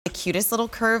cutest little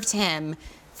curved hem.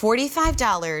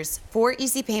 $45, 4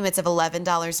 easy payments of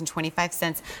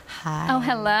 $11.25. Hi. Oh,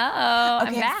 hello. Okay,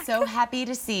 I'm back. I'm so happy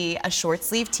to see a short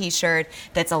sleeve t-shirt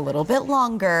that's a little bit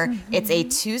longer. It's a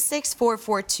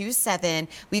 264427.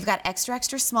 We've got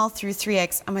extra small through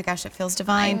 3X. Oh my gosh, it feels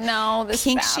divine. I know, this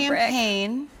Pink fabric.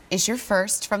 Champagne is your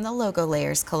first from the Logo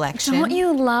Layers collection. Don't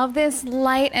you love this?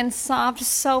 Light and soft,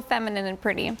 so feminine and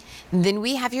pretty. Then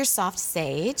we have your Soft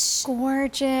Sage.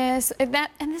 Gorgeous.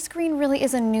 And this green really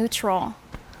is a neutral.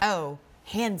 Oh,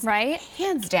 hands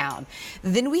down.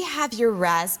 Then we have your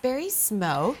Raspberry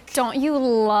Smoke. Don't you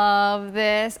love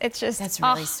this? It's just That's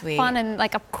really sweet. Fun and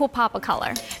like a cool pop of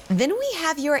color. Then we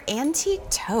have your Antique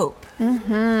Taupe.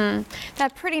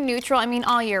 That pretty neutral, I mean,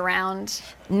 all year round.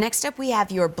 Next up, we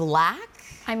have your Black.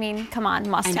 I mean, come on,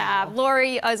 must I know. have.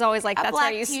 Lori is always like, A that's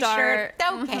black where you t-shirt.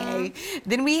 start. Okay.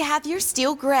 Then we have your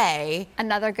Steel Gray.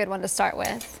 Another good one to start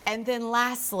with. And then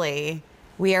lastly,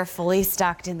 we are fully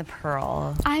stocked in the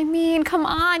Pearl. I mean, come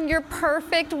on, your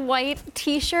perfect white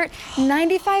t-shirt,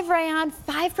 95 rayon,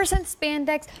 5%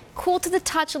 spandex, cool to the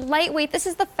touch, lightweight. This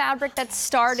is the fabric that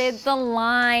started the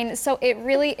line. So it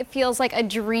really feels like a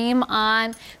dream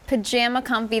on, pajama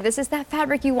comfy. This is that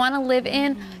fabric you want to live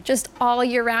in just all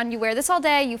year round. You wear this all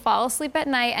day, you fall asleep at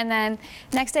night, and then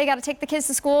next day you got to take the kids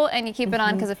to school and you keep it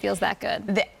on because it feels that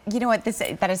good. You know what,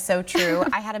 that is so true.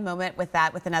 I had a moment with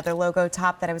that with another logo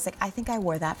top that I was like, I think I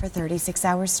wore that for 36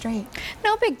 hours straight.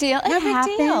 No big deal. No It big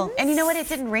happens. deal. And you know what, it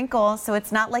didn't wrinkle, so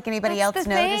it's not like anybody That's else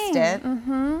the noticed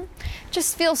thing. it.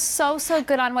 Just feels so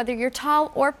good on whether you're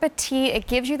tall or petite. It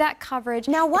gives you that coverage.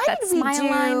 Now, why that did we smile do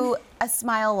line. a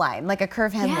smile line, like a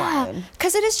curve hem line?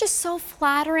 Because it is just so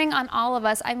flattering on all of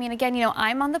us. I mean, again, you know,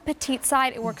 I'm on the petite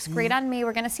side. It works great on me.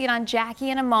 We're going to see it on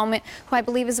Jackie in a moment, who I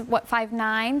believe is, what,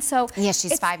 5'9"? So Yeah,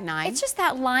 she's 5'9". It's just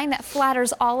that line that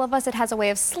flatters all of us. It has a way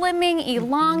of slimming,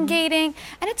 elongating,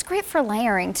 and it's great for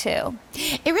layering, too.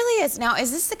 It really is. Now,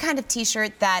 is this the kind of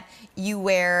t-shirt that you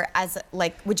wear as,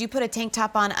 like, would you put a tank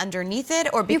top on underneath it,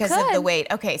 or because of the weight?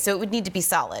 Okay, so it would need to be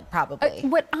solid, probably.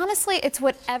 Honestly, it's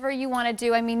whatever you want to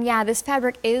do. I mean, yeah, this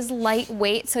fabric is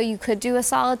lightweight, so you could do a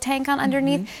solid tank on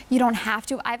underneath. You don't have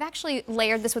to. I've actually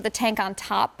layered this with a tank on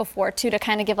top before, too, to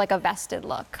kind of give like a vested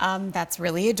look. That's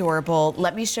really adorable.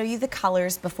 Let me show you the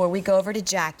colors before we go over to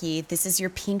Jackie. This is your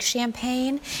Pink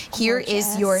Champagne. Here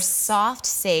is your Soft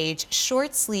Sage,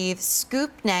 short sleeve,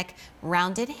 scoop neck,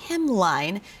 rounded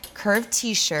hemline, curved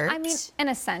t-shirt. I mean, an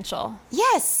essential.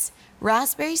 Yes.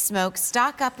 Raspberry Smoke,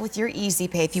 stock up with your Easy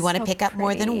Pay if you want to pick up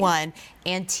more than one.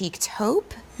 Antique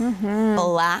Taupe,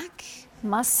 Black,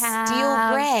 Must have.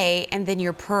 Steel Gray, and then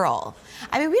your Pearl.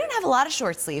 I mean, we don't have a lot of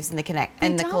short sleeves in the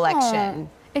collection.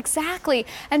 Exactly.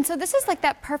 And so this is like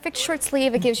that perfect short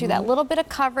sleeve. It gives you that little bit of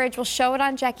coverage. We'll show it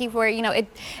on Jackie where, you know,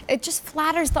 it just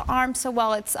flatters the arm so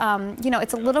well. It's, you know,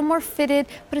 it's a little more fitted,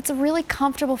 but it's a really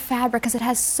comfortable fabric because it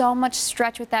has so much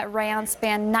stretch with that rayon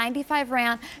span. 95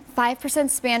 rayon, 5%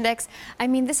 spandex. I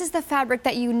mean, this is the fabric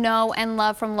that you know and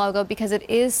love from Logo because it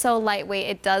is so lightweight.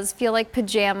 It does feel like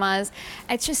pajamas.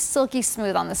 It's just silky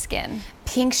smooth on the skin.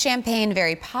 Pink Champagne,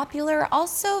 very popular,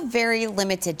 also very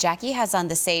limited. Jackie has on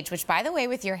the Sage, which, by the way,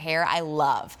 with your hair, I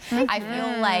love. I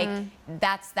feel like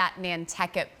that's that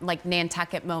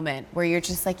Nantucket moment where you're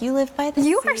just like, you live by the sea.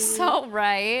 You are so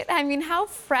right. I mean, how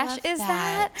fresh Love is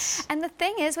that. that? And the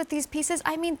thing is with these pieces,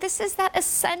 I mean, this is that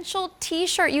essential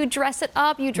t-shirt. You dress it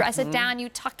up, you dress it down, you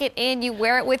tuck it in, you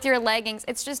wear it with your leggings.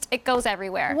 It's just, it goes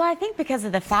everywhere. Well, I think because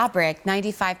of the fabric,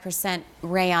 95%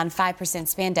 rayon, 5%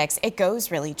 spandex, it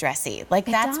goes really dressy. Like,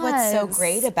 that's what's so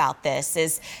great about this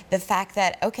is the fact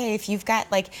that, okay, if you've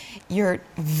got like your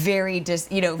very,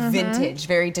 vintage,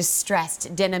 very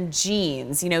distressed denim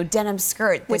jeans, you know, denim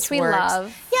skirt, which we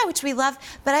love. Yeah, which we love.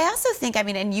 But I also think, I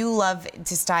mean, and you love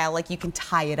to style, like you can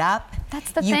tie it up.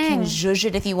 That's the you thing. You can zhuzh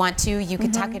it if you want to. You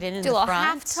can tuck it in Do the a front.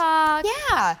 half tuck.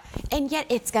 Yeah, and yet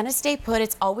it's gonna stay put.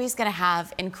 It's always gonna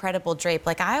have incredible drape.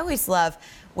 Like I always love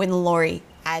when Lori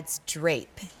adds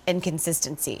drape and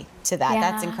consistency to that. Yeah.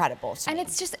 That's incredible to And me.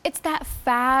 it's just, it's that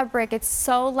fabric. It's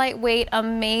so lightweight,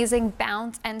 amazing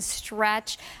bounce and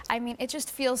stretch. I mean, it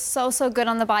just feels so good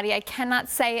on the body. I cannot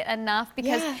say it enough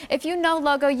because if you know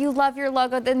Logo, you love your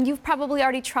Logo, then you've probably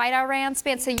already tried our rayon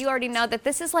span, so you already know that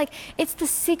this is like, it's the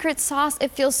secret sauce.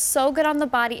 It feels so good on the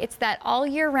body. It's that all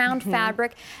year round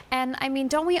fabric. And I mean,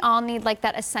 don't we all need like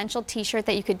that essential t-shirt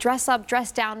that you could dress up,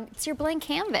 dress down? It's your blank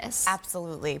canvas.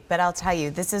 Absolutely, but I'll tell you,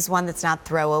 This is one that's not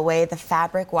throwaway. The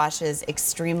fabric washes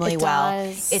extremely well.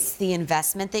 It's the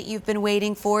investment that you've been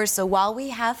waiting for. So while we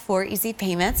have 4 easy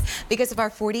payments, because of our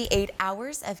 48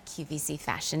 hours of QVC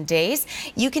Fashion Days,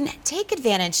 you can take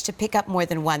advantage to pick up more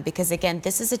than one, because again,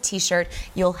 this is a t-shirt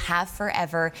you'll have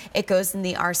forever. It goes in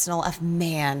the arsenal of,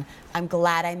 man, I'm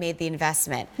glad I made the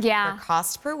investment. Yeah. For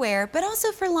cost per wear, but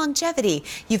also for longevity.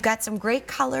 You've got some great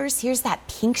colors. Here's that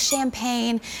pink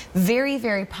champagne, very,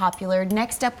 very popular.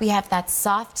 Next up, we have that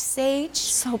soft sage.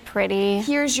 So pretty.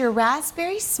 Here's your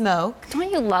raspberry smoke.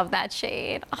 Don't you love that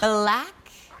shade? Black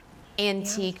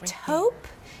antique taupe.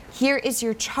 Here is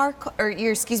your charcoal, or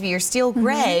your steel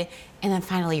gray, and then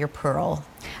finally your pearl.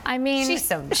 I mean, she's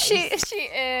so nice. She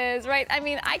is, right? I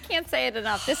mean, I can't say it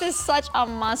enough. This is such a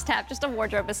must-have, just a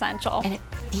wardrobe essential. And it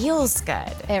feels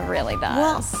good. It really does.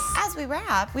 Well, as we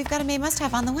wrap, we've got a May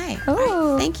must-have on the way. Ooh.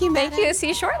 All right, thank you, madam. Thank you. See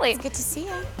you shortly. It's good to see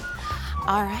you.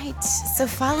 All right, so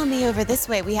follow me over this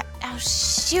way. We have, oh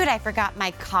shoot, I forgot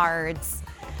my cards.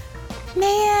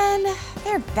 Man,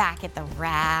 they're back at the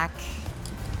rack.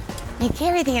 You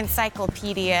carry the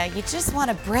encyclopedia, you just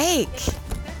want a break.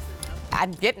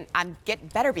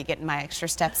 Better be getting my extra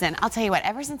steps in. I'll tell you what,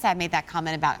 ever since I made that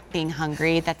comment about being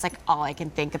hungry, that's like all I can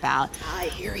think about. I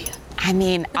hear you. I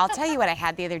mean, I'll tell you what I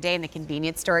had the other day in the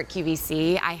convenience store at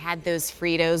QVC. I had those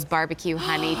Fritos barbecue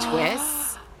honey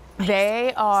twists.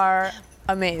 They are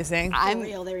amazing. For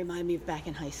real, they remind me of back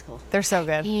in high school. They're so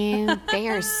good. And they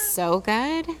are so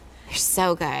good. They're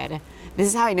so good. This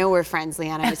is how I know we're friends,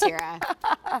 Liana Matera.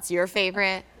 It's your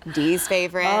favorite, Dee's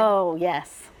favorite. Oh,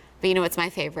 yes. But you know what's my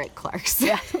favorite? Clark's.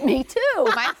 Yeah, me too.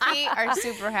 My feet are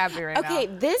super happy right now. Okay,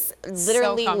 this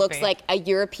literally So looks comfy. like a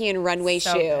European runway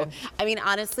So shoe. good. I mean,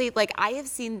 honestly, like I have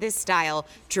seen this style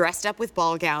dressed up with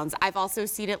ball gowns. I've also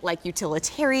seen it like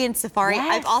utilitarian safari.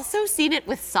 Yes. I've also seen it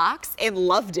with socks and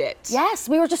loved it. Yes,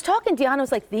 we were just talking. Deanna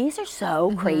was like, these are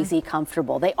so crazy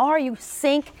comfortable. They are. You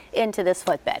sink into this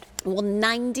footbed. Well,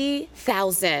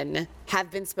 90,000 have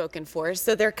been spoken for,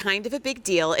 so they're kind of a big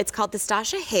deal. It's called the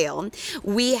Stasha Hale.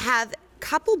 We have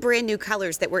couple brand new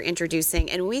colors that we're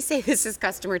introducing, and when we say this is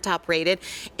customer top rated,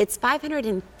 it's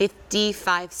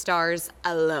 555 stars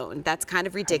alone. That's kind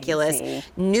of ridiculous. Crazy.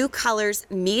 New colors,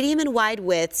 medium and wide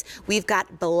widths. We've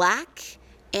got black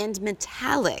and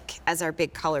metallic as our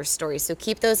big color story. So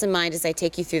keep those in mind as I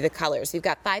take you through the colors. We've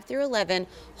got 5 through 11,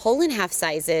 whole and half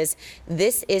sizes.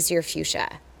 This is your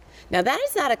fuchsia. Now that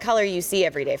is not a color you see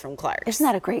every day from Clark's. Isn't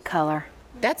that a great color?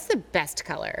 That's the best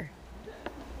color.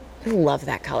 I love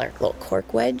that color. Little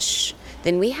cork wedge.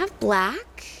 Then we have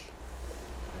black.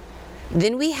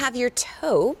 Then we have your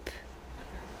taupe.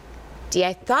 Dee,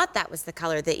 I thought that was the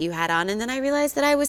color that you had on, and then I realized that I was